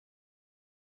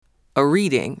A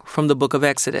reading from the book of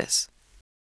Exodus.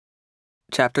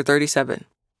 Chapter 37.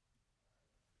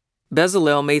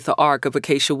 Bezalel made the ark of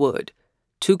acacia wood.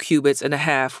 2 cubits and a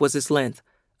half was its length,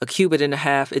 1 cubit and a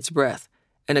half its breadth,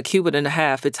 and 1 cubit and a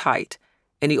half its height.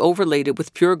 And he overlaid it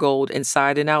with pure gold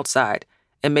inside and outside,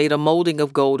 and made a molding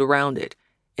of gold around it.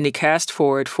 And he cast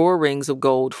for it 4 rings of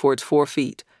gold for its 4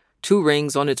 feet, 2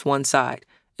 rings on its one side,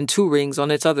 and 2 rings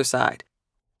on its other side.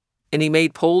 And he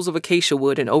made poles of acacia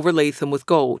wood and overlaid them with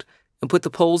gold, and put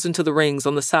the poles into the rings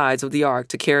on the sides of the ark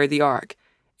to carry the ark.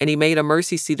 And he made a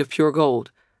mercy seat of pure gold.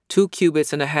 2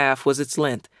 cubits and a half was its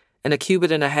length, and 1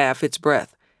 cubit and a half its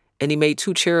breadth. And he made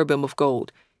 2 cherubim of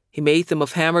gold. He made them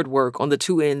of hammered work on the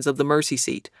 2 ends of the mercy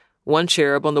seat, 1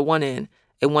 cherub on the one end,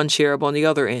 and 1 cherub on the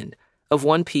other end. Of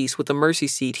one piece with the mercy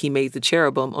seat he made the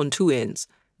cherubim on 2 ends.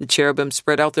 The cherubim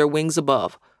spread out their wings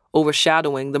above,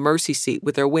 overshadowing the mercy seat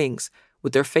with their wings,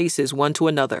 with their faces one to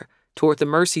another. Toward the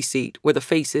mercy seat were the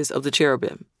faces of the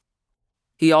cherubim.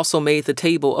 He also made the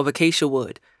table of acacia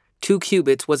wood. 2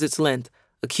 cubits was its length,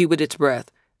 1 cubit its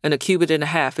breadth, and 1 cubit and a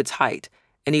half its height.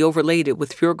 And he overlaid it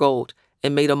with pure gold,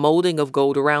 and made a molding of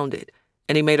gold around it.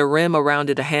 And he made a rim around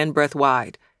it a handbreadth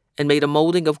wide, and made a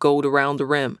molding of gold around the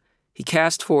rim. He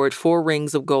cast for it 4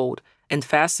 rings of gold, and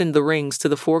fastened the rings to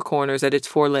the 4 corners at its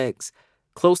 4 legs.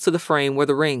 Close to the frame were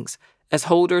the rings, as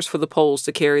holders for the poles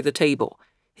to carry the table.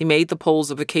 He made the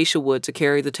poles of acacia wood to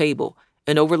carry the table,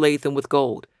 and overlaid them with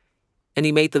gold. And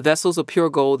he made the vessels of pure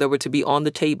gold that were to be on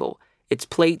the table, its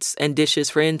plates and dishes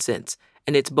for incense,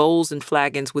 and its bowls and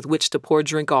flagons with which to pour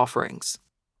drink offerings.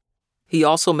 He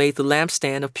also made the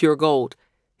lampstand of pure gold.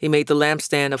 He made the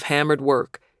lampstand of hammered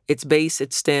work. Its base,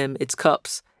 its stem, its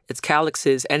cups, its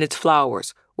calyxes, and its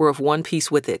flowers were of one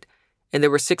piece with it. And there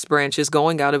were 6 branches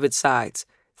going out of its sides,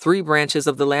 3 branches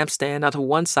of the lampstand out of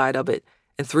one side of it,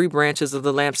 and 3 branches of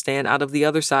the lampstand out of the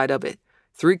other side of it.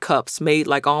 3 cups made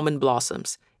like almond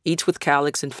blossoms, each with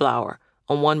calyx and flower,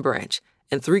 on one branch,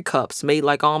 and 3 cups made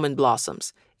like almond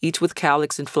blossoms, each with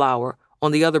calyx and flower,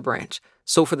 on the other branch.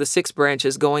 So for the 6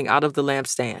 branches going out of the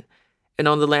lampstand. And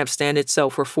on the lampstand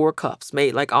itself were 4 cups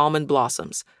made like almond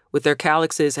blossoms, with their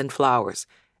calyxes and flowers,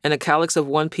 and a calyx of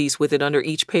one piece with it under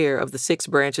each pair of the 6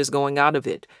 branches going out of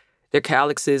it. Their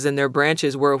calyxes and their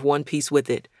branches were of one piece with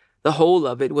it. The whole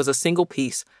of it was a single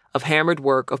piece of hammered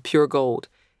work of pure gold.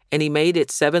 And he made it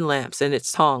 7 lamps, and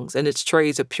its tongues, and its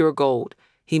trays of pure gold.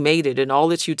 He made it and all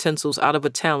its utensils out of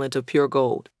a talent of pure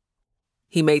gold.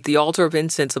 He made the altar of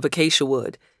incense of acacia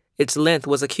wood. Its length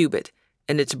was 1 cubit,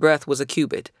 and its breadth was 1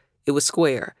 cubit. It was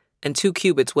square, and 2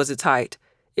 cubits was its height.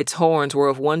 Its horns were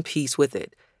of one piece with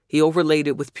it. He overlaid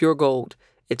it with pure gold,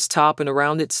 its top and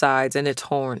around its sides and its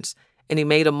horns. And he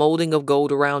made a molding of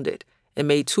gold around it, and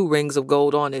made 2 rings of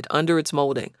gold on it under its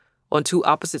molding, on 2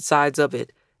 opposite sides of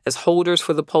it, as holders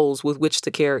for the poles with which to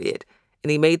carry it.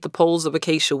 And he made the poles of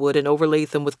acacia wood and overlaid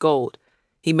them with gold.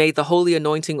 He made the holy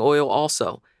anointing oil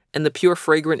also, and the pure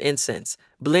fragrant incense,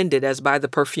 blended as by the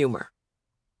perfumer.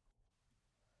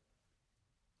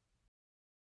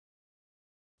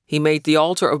 He made the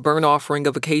altar of burnt offering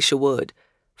of acacia wood.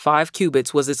 5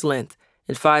 cubits was its length,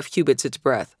 and 5 cubits its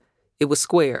breadth. It was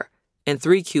square, and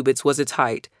 3 cubits was its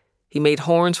height. He made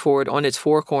horns for it on its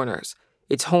 4 corners.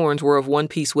 Its horns were of one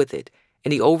piece with it,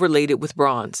 and he overlaid it with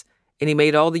bronze. And he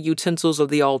made all the utensils of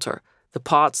the altar, the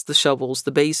pots, the shovels,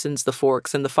 the basins, the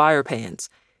forks, and the fire pans.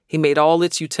 He made all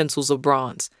its utensils of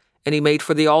bronze. And he made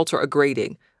for the altar a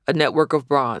grating, a network of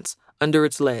bronze, under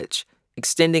its ledge,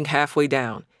 extending halfway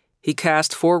down. He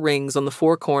cast 4 rings on the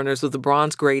 4 corners of the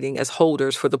bronze grating as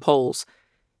holders for the poles.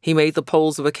 He made the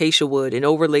poles of acacia wood and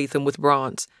overlaid them with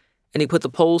bronze. And he put the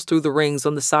poles through the rings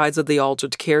on the sides of the altar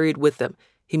to carry it with them.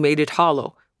 He made it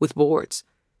hollow, with boards.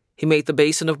 He made the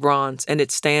basin of bronze and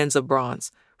its stands of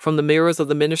bronze, from the mirrors of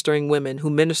the ministering women who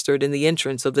ministered in the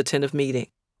entrance of the tent of meeting.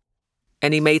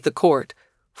 And he made the court.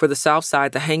 For the south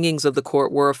side, the hangings of the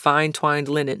court were of fine twined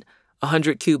linen,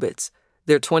 100 cubits.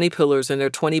 Their 20 pillars and their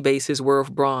 20 bases were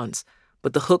of bronze,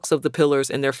 but the hooks of the pillars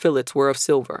and their fillets were of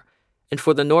silver. And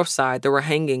for the north side there were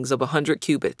hangings of 100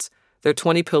 cubits. Their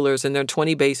 20 pillars and their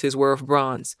 20 bases were of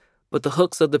bronze, but the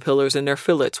hooks of the pillars and their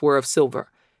fillets were of silver.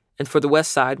 And for the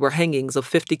west side were hangings of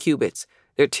 50 cubits,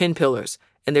 their 10 pillars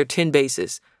and their 10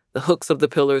 bases. The hooks of the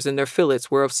pillars and their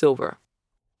fillets were of silver.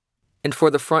 And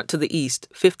for the front to the east,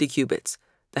 50 cubits.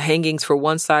 The hangings for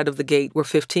one side of the gate were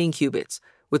 15 cubits,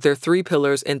 with their 3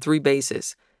 pillars and 3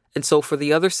 bases. And so for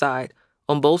the other side,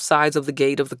 on both sides of the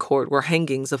gate of the court were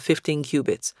hangings of 15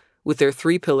 cubits, with their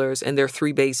 3 pillars and their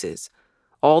 3 bases.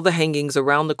 All the hangings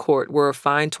around the court were of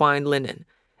fine twined linen,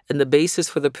 and the bases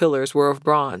for the pillars were of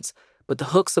bronze, but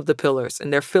the hooks of the pillars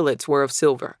and their fillets were of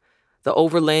silver. The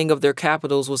overlaying of their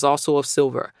capitals was also of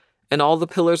silver, and all the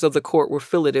pillars of the court were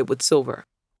filleted with silver.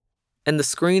 And the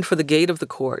screen for the gate of the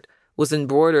court was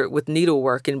embroidered with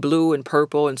needlework in blue and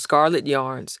purple and scarlet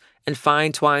yarns and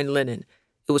fine twined linen.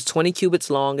 It was 20 cubits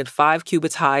long and 5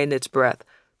 cubits high in its breadth,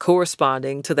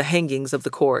 corresponding to the hangings of the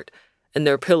court. And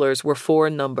their pillars were 4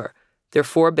 in number. Their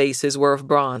 4 bases were of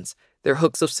bronze, their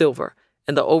hooks of silver,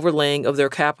 and the overlaying of their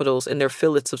capitals and their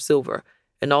fillets of silver.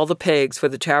 And all the pegs for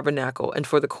the tabernacle and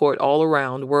for the court all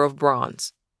around were of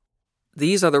bronze.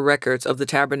 These are the records of the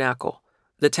tabernacle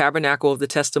of the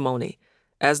testimony,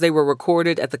 as they were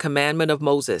recorded at the commandment of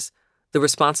Moses, the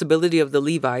responsibility of the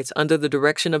Levites under the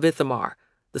direction of Ithamar,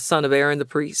 the son of Aaron the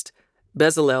priest.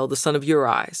 Bezalel, the son of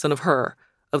Uri, son of Hur,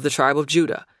 of the tribe of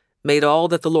Judah, made all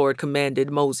that the Lord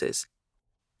commanded Moses.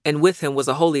 And with him was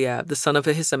Aholiab, the son of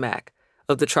Ahisamach,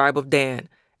 of the tribe of Dan,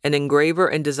 an engraver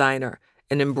and designer,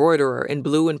 an embroiderer in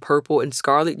blue and purple and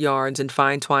scarlet yarns and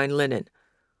fine twined linen.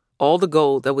 All the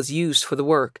gold that was used for the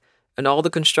work, and all the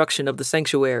construction of the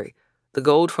sanctuary, the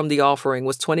gold from the offering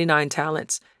was 29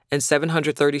 talents and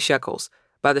 730 shekels,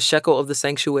 by the shekel of the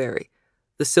sanctuary.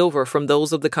 The silver from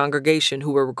those of the congregation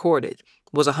who were recorded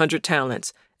was 100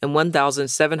 talents and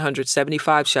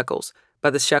 1,775 shekels, by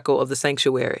the shekel of the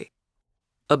sanctuary.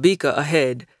 A beka a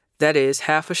head, that is,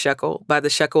 half a shekel, by the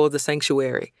shekel of the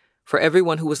sanctuary, for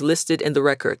everyone who was listed in the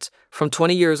records, from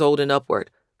 20 years old and upward,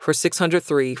 for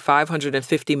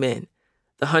 550 men.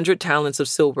 The 100 talents of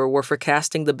silver were for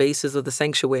casting the bases of the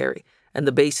sanctuary and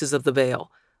the bases of the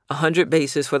veil, 100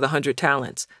 bases for the 100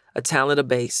 talents, a talent a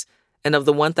base, and of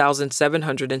the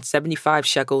 1,775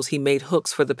 shekels he made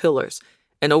hooks for the pillars,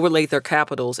 and overlaid their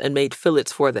capitals and made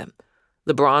fillets for them.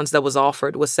 The bronze that was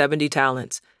offered was 70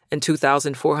 talents and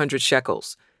 2,400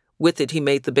 shekels. With it he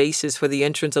made the bases for the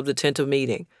entrance of the tent of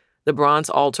meeting, the bronze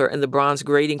altar and the bronze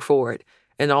grating for it,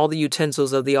 and all the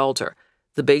utensils of the altar,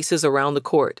 the bases around the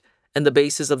court, and the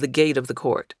bases of the gate of the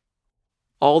court,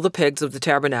 all the pegs of the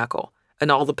tabernacle,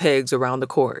 and all the pegs around the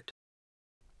court.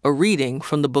 A reading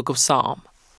from the book of Psalm.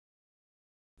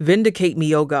 Vindicate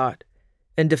me, O God,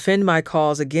 and defend my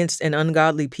cause against an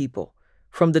ungodly people.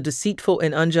 From the deceitful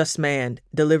and unjust man,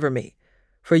 deliver me.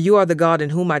 For you are the God in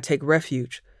whom I take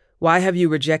refuge. Why have you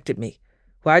rejected me?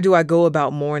 Why do I go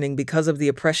about mourning because of the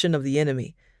oppression of the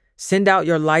enemy? Send out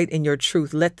your light and your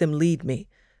truth. Let them lead me.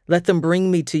 Let them bring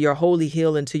me to your holy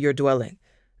hill and to your dwelling.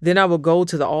 Then I will go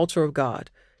to the altar of God,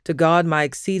 to God my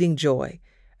exceeding joy,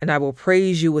 and I will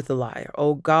praise you with the lyre,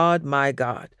 O God, my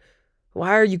God.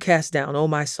 Why are you cast down, O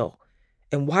my soul?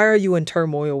 And why are you in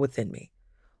turmoil within me?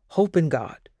 Hope in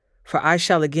God, for I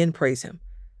shall again praise him,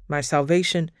 my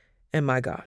salvation and my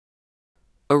God.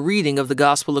 A reading of the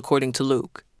Gospel according to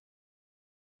Luke.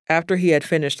 After he had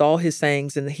finished all his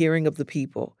sayings in the hearing of the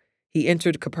people, he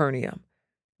entered Capernaum.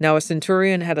 Now a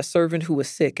centurion had a servant who was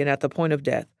sick and at the point of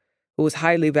death, who was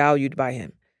highly valued by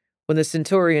him. When the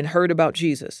centurion heard about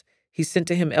Jesus, he sent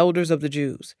to him elders of the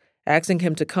Jews, asking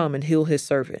him to come and heal his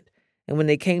servant. And when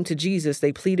they came to Jesus,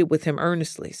 they pleaded with him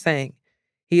earnestly, saying,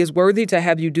 "He is worthy to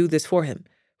have you do this for him,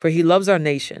 for he loves our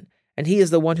nation, and he is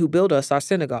the one who built us our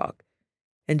synagogue."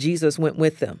 And Jesus went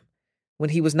with them. When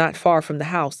he was not far from the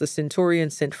house, the centurion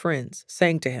sent friends,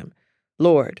 saying to him,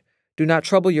 "Lord, do not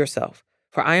trouble yourself,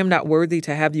 for I am not worthy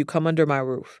to have you come under my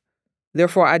roof.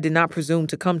 Therefore I did not presume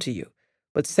to come to you,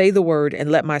 but say the word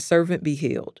and let my servant be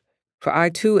healed. For I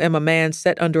too am a man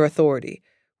set under authority,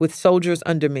 with soldiers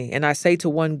under me, and I say to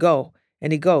one, 'Go,'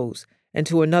 and he goes, and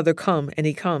to another, 'Come,' and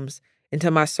he comes, and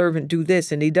to my servant, 'Do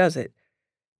this,' and he does it."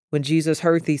 When Jesus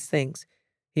heard these things,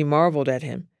 he marveled at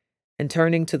him, and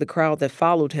turning to the crowd that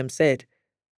followed him, said,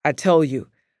 "I tell you,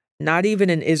 not even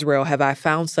in Israel have I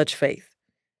found such faith."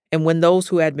 And when those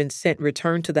who had been sent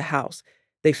returned to the house,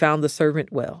 they found the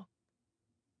servant well.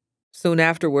 Soon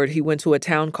afterward he went to a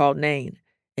town called Nain,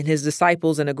 and his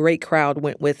disciples and a great crowd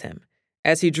went with him.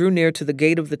 As he drew near to the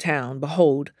gate of the town,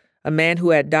 behold, a man who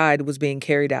had died was being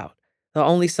carried out, the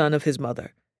only son of his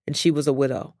mother, and she was a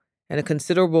widow, and a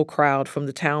considerable crowd from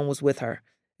the town was with her.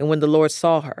 And when the Lord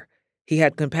saw her, he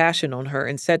had compassion on her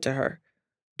and said to her,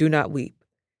 "Do not weep."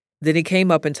 Then he came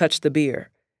up and touched the bier,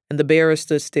 and the bearer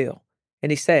stood still.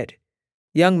 And he said,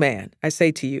 "Young man, I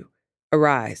say to you,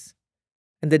 arise."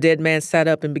 And the dead man sat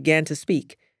up and began to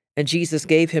speak, and Jesus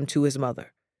gave him to his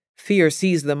mother. Fear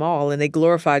seized them all, and they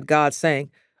glorified God,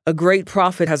 saying, "A great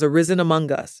prophet has arisen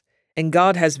among us, and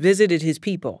God has visited his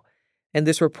people." And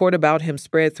this report about him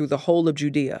spread through the whole of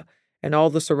Judea and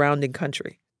all the surrounding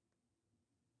country.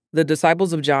 The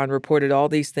disciples of John reported all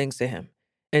these things to him.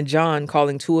 And John,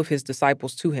 calling 2 of his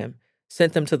disciples to him,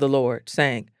 sent them to the Lord,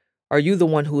 saying, "Are you the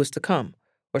one who is to come,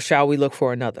 or shall we look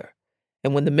for another?"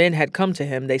 And when the men had come to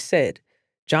him, they said,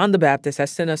 "John the Baptist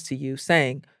has sent us to you,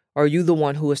 saying, 'Are you the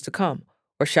one who is to come,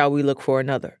 or shall we look for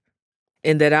another?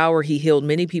 In that hour he healed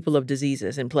many people of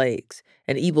diseases and plagues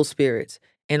and evil spirits,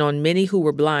 and on many who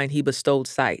were blind he bestowed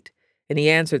sight. And he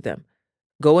answered them,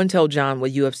 Go and tell John what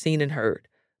you have seen and heard.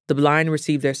 The blind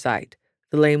receive their sight,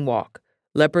 the lame walk,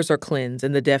 lepers are cleansed,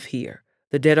 and the deaf hear.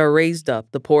 The dead are raised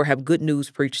up, the poor have good news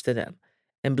preached to them.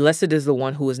 And blessed is the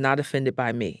one who is not offended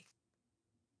by me.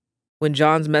 When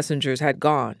John's messengers had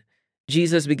gone,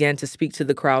 Jesus began to speak to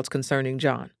the crowds concerning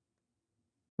John.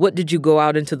 What did you go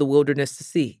out into the wilderness to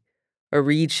see? A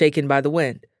reed shaken by the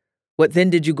wind? What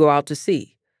then did you go out to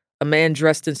see? A man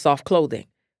dressed in soft clothing?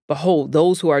 Behold,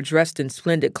 those who are dressed in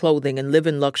splendid clothing and live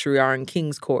in luxury are in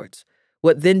king's courts.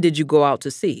 What then did you go out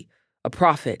to see? A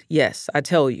prophet, yes, I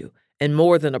tell you, and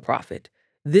more than a prophet.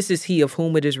 This is he of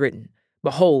whom it is written,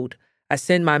 Behold, I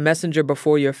send my messenger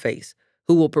before your face,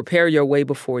 who will prepare your way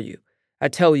before you. I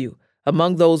tell you,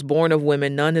 among those born of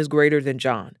women none is greater than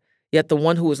John, yet the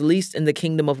one who is least in the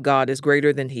kingdom of God is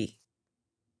greater than he.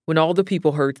 When all the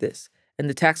people heard this, and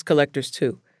the tax collectors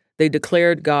too, they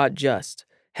declared God just,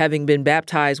 having been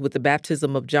baptized with the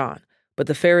baptism of John. But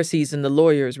the Pharisees and the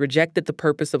lawyers rejected the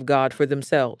purpose of God for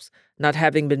themselves, not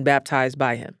having been baptized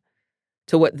by him.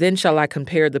 To what then shall I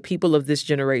compare the people of this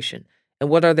generation? And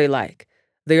what are they like?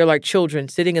 They are like children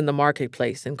sitting in the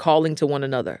marketplace and calling to one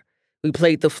another. We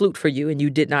played the flute for you, and you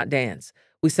did not dance.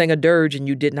 We sang a dirge, and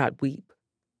you did not weep.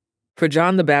 For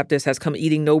John the Baptist has come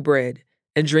eating no bread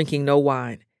and drinking no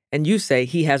wine, and you say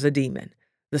he has a demon.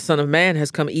 The Son of Man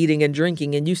has come eating and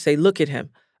drinking, and you say, Look at him,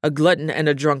 a glutton and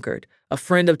a drunkard, a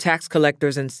friend of tax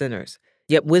collectors and sinners.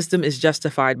 Yet wisdom is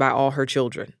justified by all her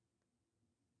children.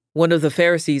 One of the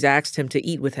Pharisees asked him to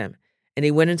eat with him, and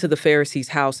he went into the Pharisee's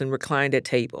house and reclined at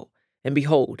table. And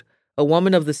behold, a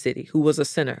woman of the city, who was a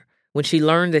sinner, when she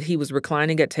learned that he was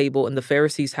reclining at table in the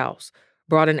Pharisee's house,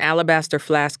 brought an alabaster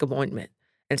flask of ointment,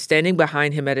 and standing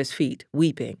behind him at his feet,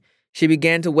 weeping, she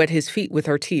began to wet his feet with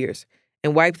her tears,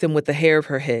 and wiped them with the hair of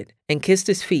her head, and kissed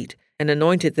his feet, and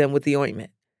anointed them with the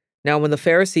ointment. Now when the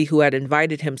Pharisee who had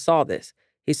invited him saw this,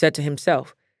 he said to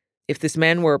himself, If this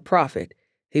man were a prophet,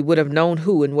 he would have known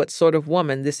who and what sort of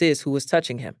woman this is who is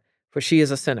touching him, for she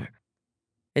is a sinner.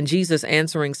 And Jesus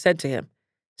answering said to him,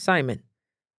 Simon,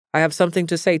 I have something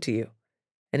to say to you.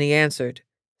 And he answered,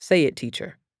 Say it,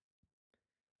 teacher.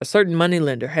 A certain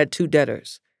moneylender had 2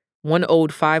 debtors. One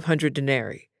owed 500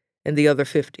 denarii, and the other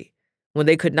 50. When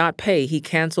they could not pay, he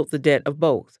canceled the debt of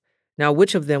both. Now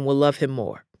which of them will love him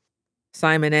more?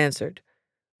 Simon answered,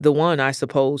 The one, I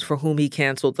suppose, for whom he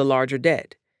canceled the larger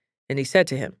debt. And he said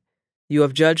to him, You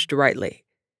have judged rightly.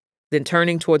 Then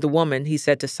turning toward the woman, he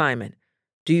said to Simon,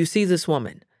 Do you see this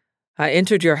woman? I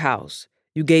entered your house.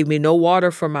 You gave me no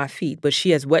water for my feet, but she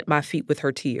has wet my feet with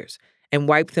her tears, and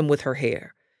wiped them with her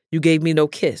hair. You gave me no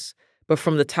kiss, but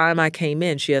from the time I came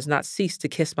in, she has not ceased to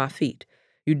kiss my feet.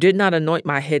 You did not anoint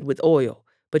my head with oil,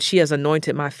 but she has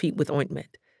anointed my feet with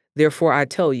ointment. Therefore I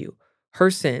tell you,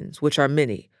 her sins, which are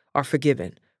many, are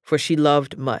forgiven, for she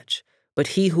loved much. But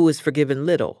he who is forgiven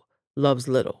little loves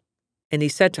little. And he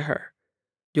said to her,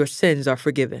 Your sins are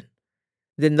forgiven.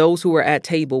 Then those who were at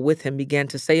table with him began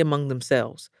to say among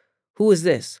themselves, Who is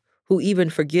this, who even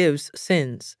forgives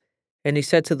sins? And he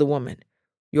said to the woman,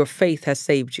 Your faith has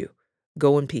saved you.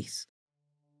 Go in peace.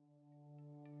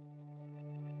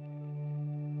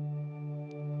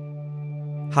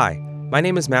 Hi, my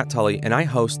name is Matt Tully, and I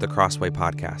host the Crossway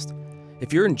Podcast.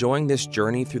 If you're enjoying this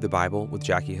journey through the Bible with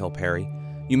Jackie Hill Perry,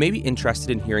 you may be interested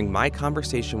in hearing my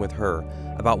conversation with her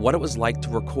about what it was like to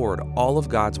record all of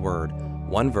God's Word,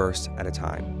 one verse at a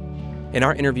time. In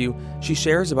our interview, she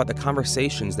shares about the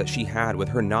conversations that she had with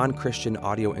her non-Christian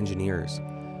audio engineers,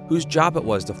 whose job it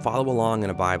was to follow along in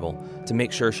a Bible to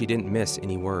make sure she didn't miss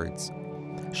any words.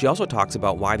 She also talks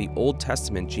about why the Old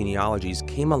Testament genealogies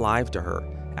came alive to her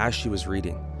as she was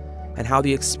reading, and how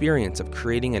the experience of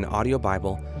creating an audio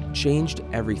Bible changed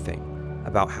everything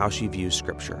about how she views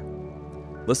Scripture.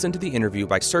 Listen to the interview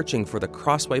by searching for the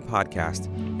Crossway Podcast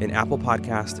in Apple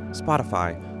Podcast,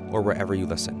 Spotify, or wherever you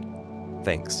listen.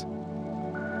 Thanks.